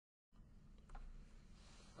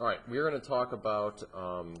All right, we're going to talk about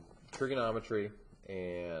trigonometry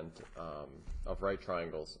and of right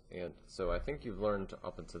triangles. And so I think you've learned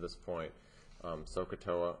up until this point SOH CAH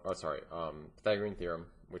TOA, Pythagorean theorem,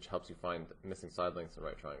 which helps you find missing side lengths in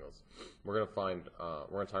right triangles. We're going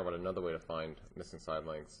to talk about another way to find missing side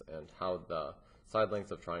lengths and how the side lengths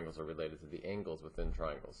of triangles are related to the angles within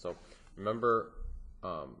triangles. So remember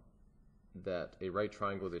that a right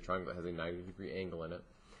triangle is a triangle that has a 90-degree angle in it.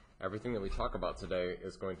 Everything that we talk about today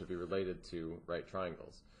is going to be related to right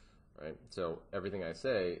triangles, right? So everything I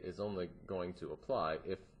say is only going to apply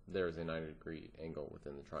if there is a 90-degree angle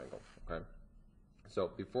within the triangle, okay?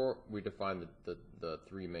 So before we define the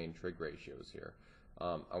three main trig ratios here,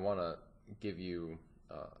 I want to give you,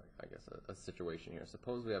 I guess, a situation here.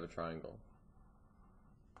 Suppose we have a triangle,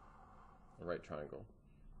 a right triangle,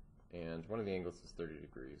 and one of the angles is 30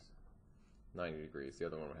 degrees. 90 degrees, the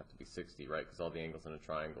other one would have to be 60, right? Because all the angles in a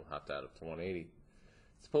triangle have to add up to 180.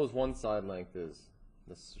 Suppose one side length is,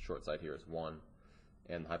 this short side here is 1,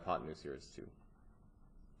 and the hypotenuse here is 2.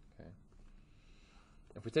 Okay.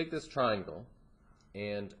 If we take this triangle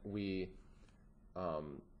and we,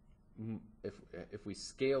 if we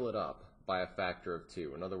scale it up by a factor of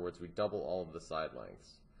 2, in other words, we double all of the side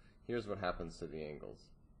lengths, here's what happens to the angles.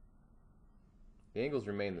 The angles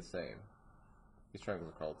remain the same. These triangles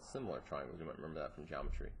are called similar triangles. You might remember that from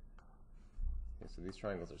geometry. Okay, so these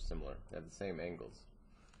triangles are similar. They have the same angles.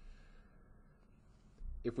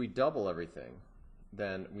 If we double everything,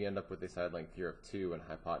 then we end up with a side length here of 2 and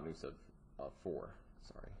hypotenuse of 4.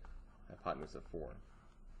 Sorry, hypotenuse of 4.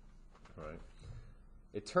 All right.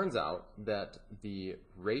 It turns out that the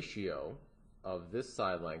ratio of this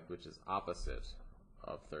side length, which is opposite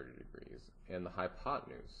of 30 degrees, and the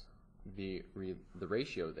hypotenuse, the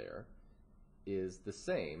ratio there is the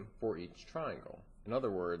same for each triangle. In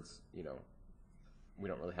other words, you know, we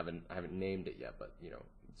don't really I haven't named it yet, but you know,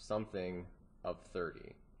 something of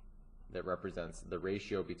 30 that represents the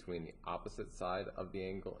ratio between the opposite side of the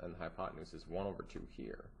angle and the hypotenuse is 1/2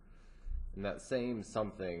 here. And that same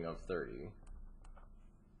something of 30,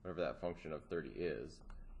 whatever that function of 30 is,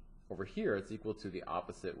 over here it's equal to the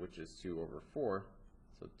opposite, which is 2/4,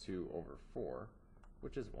 so 2/4,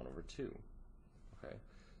 which is 1/2. Okay,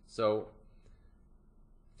 so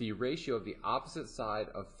the ratio of the opposite side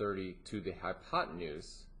of 30 to the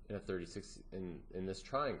hypotenuse in a 36 in this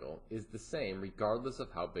triangle is the same regardless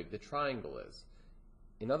of how big the triangle is.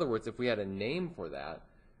 In other words, if we had a name for that,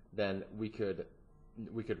 then we could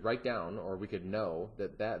write down, or we could know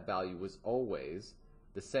that that value was always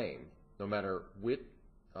the same, no matter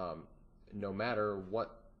what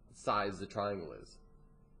size the triangle is.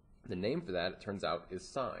 The name for that, it turns out, is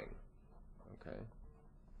sine. Okay,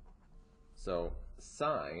 so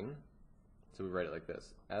sine, so we write it like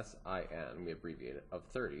this, S-I-N, we abbreviate it, of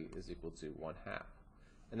 30 is equal to 1/2.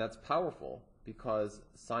 And that's powerful because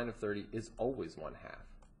sine of 30 is always 1/2.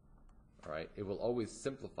 All right, it will always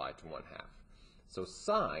simplify to 1/2. So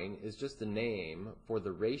sine is just a name for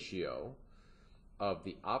the ratio of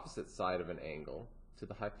the opposite side of an angle to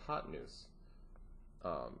the hypotenuse,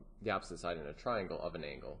 the opposite side in a triangle of an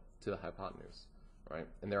angle to the hypotenuse. Right?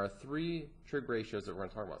 And there are three trig ratios that we're going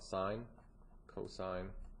to talk about: sine, cosine,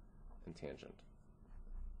 and tangent.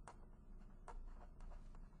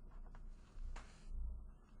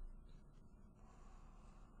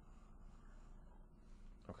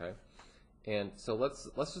 Okay, and so let's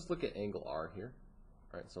just look at angle R here.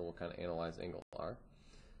 All right, so we'll kind of analyze angle R.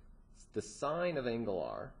 The sine of angle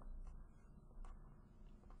R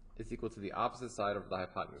is equal to the opposite side of the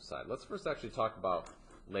hypotenuse side. Let's first actually talk about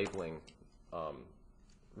labeling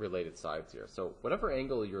related sides here. So whatever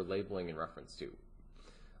angle you're labeling in reference to,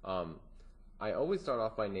 I always start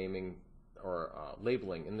off by naming or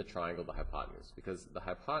labeling in the triangle the hypotenuse, because the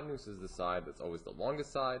hypotenuse is the side that's always the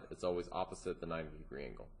longest side. It's always opposite the 90-degree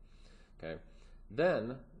angle. Okay.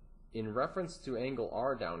 Then, in reference to angle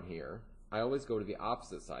R down here, I always go to the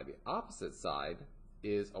opposite side. The opposite side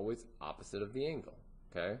is always opposite of the angle.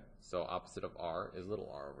 Okay. So opposite of R is little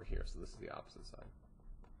r over here. So this is the opposite side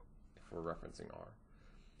if we're referencing R.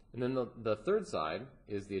 And then the third side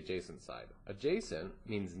is the adjacent side. Adjacent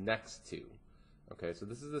means next to. Okay, so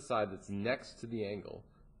this is the side that's next to the angle,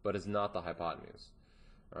 but is not the hypotenuse.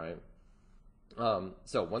 All right.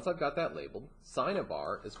 So once I've got that labeled, sine of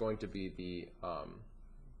R is going to be the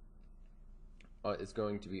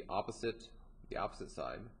the opposite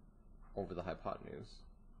side over the hypotenuse,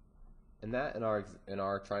 and that in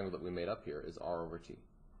our triangle that we made up here is R/T.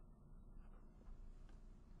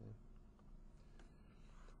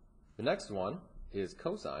 The next one is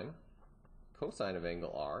cosine. Cosine of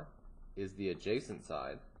angle R is the adjacent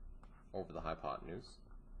side over the hypotenuse.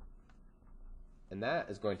 And that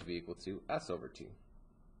is going to be equal to S over T.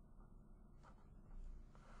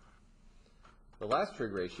 The last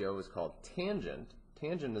trig ratio is called tangent.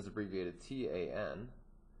 Tangent is abbreviated TAN.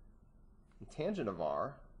 And tangent of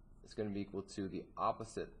R is going to be equal to the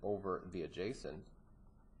opposite over the adjacent.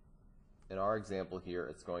 In our example here,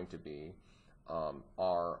 it's going to be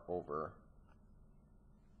R over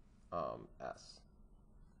S.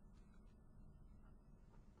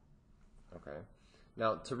 Okay.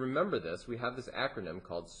 Now, to remember this, we have this acronym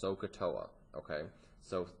called SOH CAH TOA. Okay.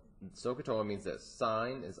 So SOH CAH TOA means this: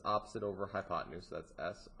 sine is opposite over hypotenuse. That's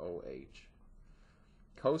SOH.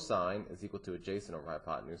 Cosine is equal to adjacent over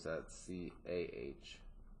hypotenuse. That's CAH.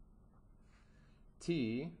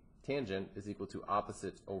 Tangent is equal to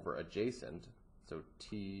opposite over adjacent. So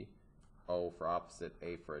TO for opposite,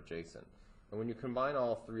 A for adjacent. And when you combine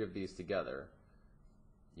all three of these together,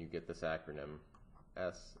 you get this acronym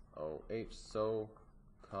SOH, SOH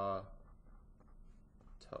CAH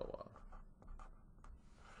TOA.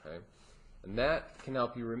 Okay? And that can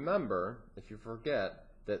help you remember, if you forget,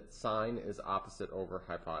 that sine is opposite over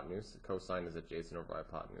hypotenuse, cosine is adjacent over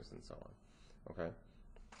hypotenuse, and so on. Okay?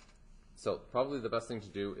 So probably the best thing to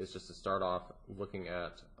do is just to start off looking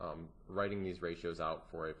at writing these ratios out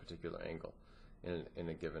for a particular angle in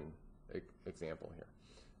a given example here.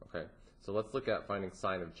 Okay? So let's look at finding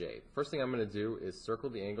sine of j. First thing I'm going to do is circle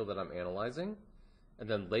the angle that I'm analyzing, and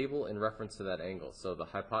then label in reference to that angle. So the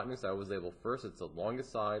hypotenuse I always label first. It's the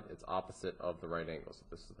longest side. It's opposite of the right angle. So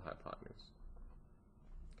this is the hypotenuse.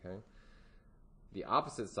 Okay. The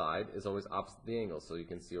opposite side is always opposite the angle. So you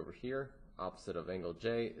can see over here, opposite of angle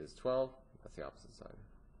J is 12. That's the opposite side.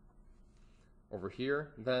 Over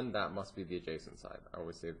here, then that must be the adjacent side. I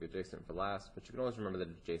always save the adjacent for last, but you can always remember that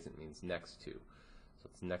adjacent means next to. So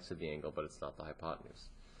it's next to the angle, but it's not the hypotenuse.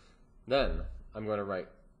 Then I'm going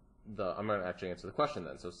to actually answer the question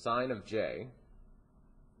then. So sine of J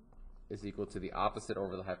is equal to the opposite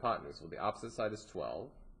over the hypotenuse. Well, the opposite side is 12.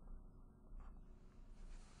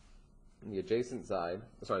 And the adjacent side,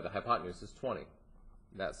 sorry, the hypotenuse is 20.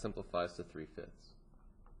 That simplifies to 3/5.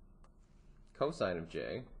 Cosine of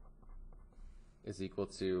J is equal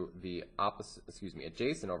to the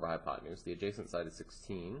adjacent over hypotenuse. The adjacent side is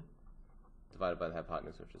 16 divided by the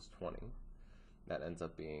hypotenuse, which is 20. That ends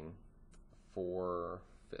up being 4/5,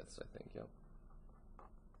 I think, yep.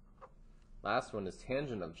 Last one is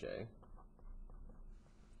tangent of J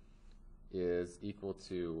is equal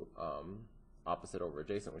to opposite over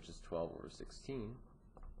adjacent, which is 12 over 16,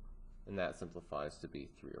 and that simplifies to be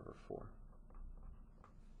 3/4.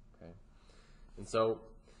 Okay, and so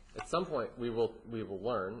at some point we will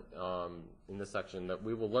learn in this section that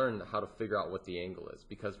we will learn how to figure out what the angle is,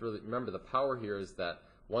 because really remember the power here is that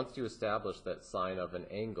once you establish that sine of an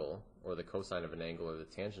angle or the cosine of an angle or the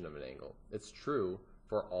tangent of an angle, it's true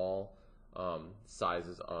for all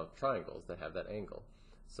sizes of triangles that have that angle.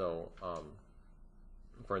 So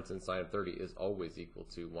for instance, sine of 30 is always equal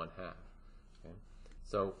to 1/2. Okay?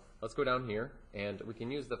 So let's go down here, and we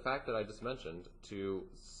can use the fact that I just mentioned to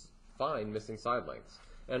find missing side lengths.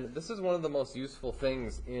 And this is one of the most useful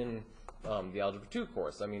things in the Algebra II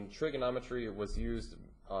course. I mean, trigonometry was used,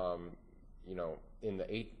 you know, in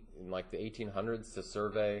like the 1800s to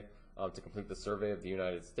survey, to complete the survey of the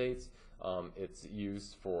United States. It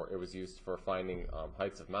was used for finding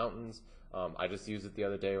heights of mountains. I just used it the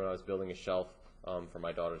other day when I was building a shelf for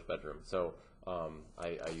my daughter's bedroom. So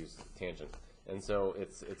I used tangent, and so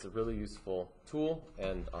it's a really useful tool.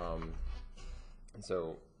 And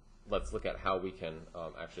so let's look at how we can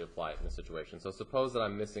actually apply it in a situation. So suppose that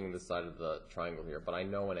I'm missing this side of the triangle here, but I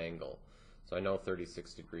know an angle. So I know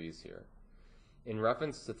 36 degrees here. In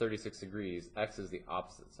reference to 36 degrees, x is the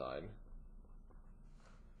opposite side.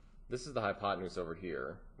 This is the hypotenuse over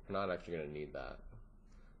here. We're not actually going to need that.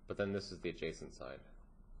 But then this is the adjacent side.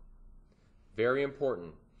 Very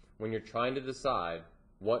important, when you're trying to decide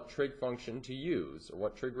what trig function to use, or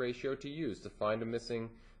what trig ratio to use to find a missing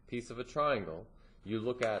piece of a triangle, you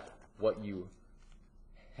look at what you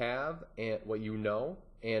have, and what you know,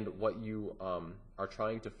 and what you are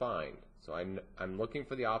trying to find. So I'm looking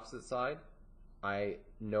for the opposite side. I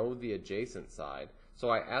know the adjacent side. So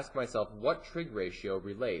I ask myself, what trig ratio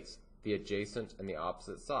relates the adjacent and the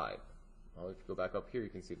opposite side? Well, if you go back up here, you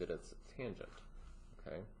can see that it's tangent.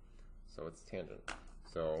 Okay, so it's tangent.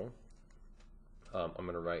 So I'm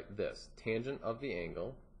going to write this. Tangent of the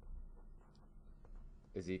angle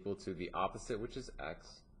is equal to the opposite, which is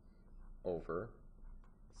x, over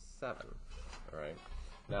 7. All right.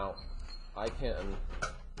 Now, I can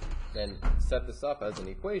then set this up as an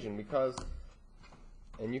equation because,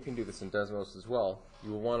 and you can do this in Desmos as well,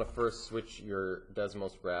 you will want to first switch your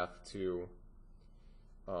Desmos graph to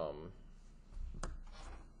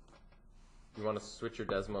you want to switch your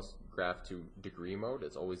Desmos graph to degree mode.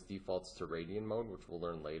 It always defaults to radian mode, which we'll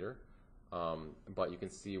learn later. But you can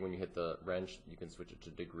see when you hit the wrench, you can switch it to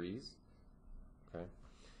degrees. Okay.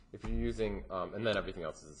 If you're using, and then everything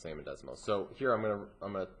else is the same in Desmos. So here I'm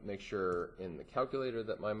gonna make sure in the calculator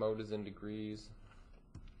that my mode is in degrees.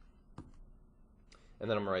 And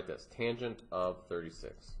then I'm gonna write this, tangent of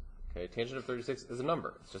 36. Okay, tangent of 36 is a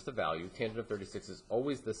number. It's just a value. Tangent of 36 is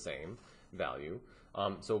always the same value.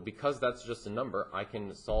 So because that's just a number, I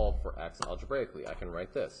can solve for x algebraically. I can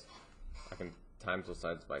write this. I can times both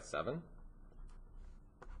sides by 7.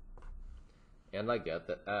 And I get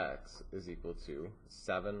that x is equal to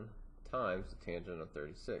 7 times the tangent of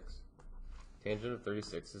 36. Tangent of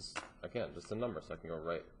 36 is, again, just a number, so I can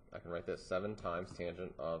write this, 7 times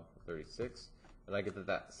tangent of 36, and I get that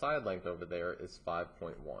that side length over there is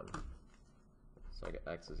 5.1. So I get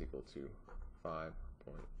x is equal to 5.1.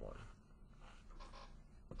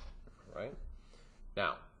 Right?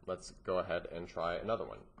 Now, let's go ahead and try another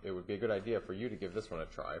one. It would be a good idea for you to give this one a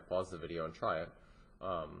try. Pause the video and try it.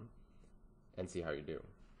 And see how you do.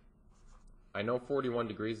 I know 41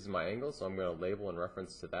 degrees is my angle, so I'm going to label in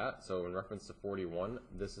reference to that. So in reference to 41,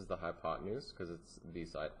 this is the hypotenuse because it's the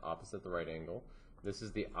side opposite the right angle. This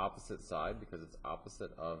is the opposite side because it's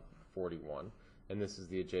opposite of 41. And this is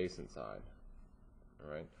the adjacent side.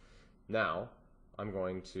 All right. Now, I'm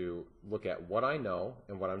going to look at what I know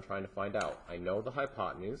and what I'm trying to find out. I know the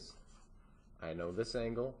hypotenuse, I know this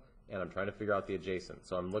angle, and I'm trying to figure out the adjacent.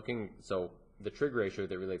 So I'm looking, so the trig ratio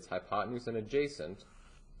that relates hypotenuse and adjacent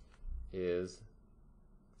is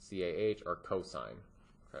CAH, or cosine.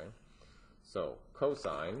 Okay, so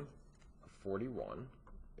cosine of 41,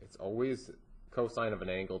 it's always cosine of an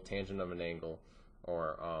angle, tangent of an angle,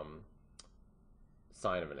 or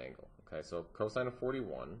sine of an angle. Okay, so cosine of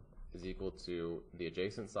 41 is equal to the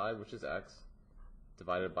adjacent side, which is x,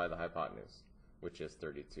 divided by the hypotenuse, which is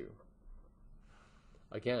 32.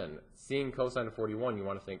 Again, seeing cosine of 41, you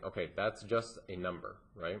want to think, okay, that's just a number,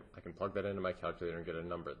 right? I can plug that into my calculator and get a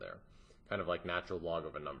number there, kind of like natural log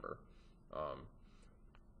of a number.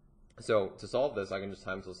 So to solve this, I can just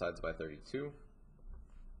times both sides by 32.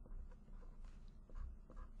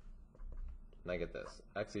 And I get this,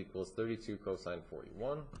 x equals 32 cosine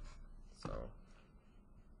 41. So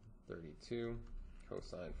 32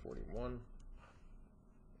 cosine 41.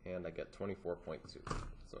 And I get 24.2.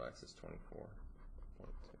 So x is 24.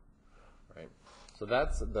 Right? So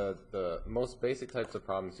that's the most basic types of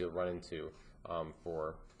problems you'll run into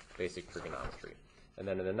for basic trigonometry. And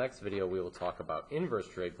then in the next video, we will talk about inverse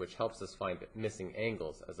trig, which helps us find missing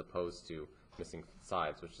angles as opposed to missing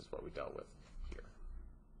sides, which is what we dealt with.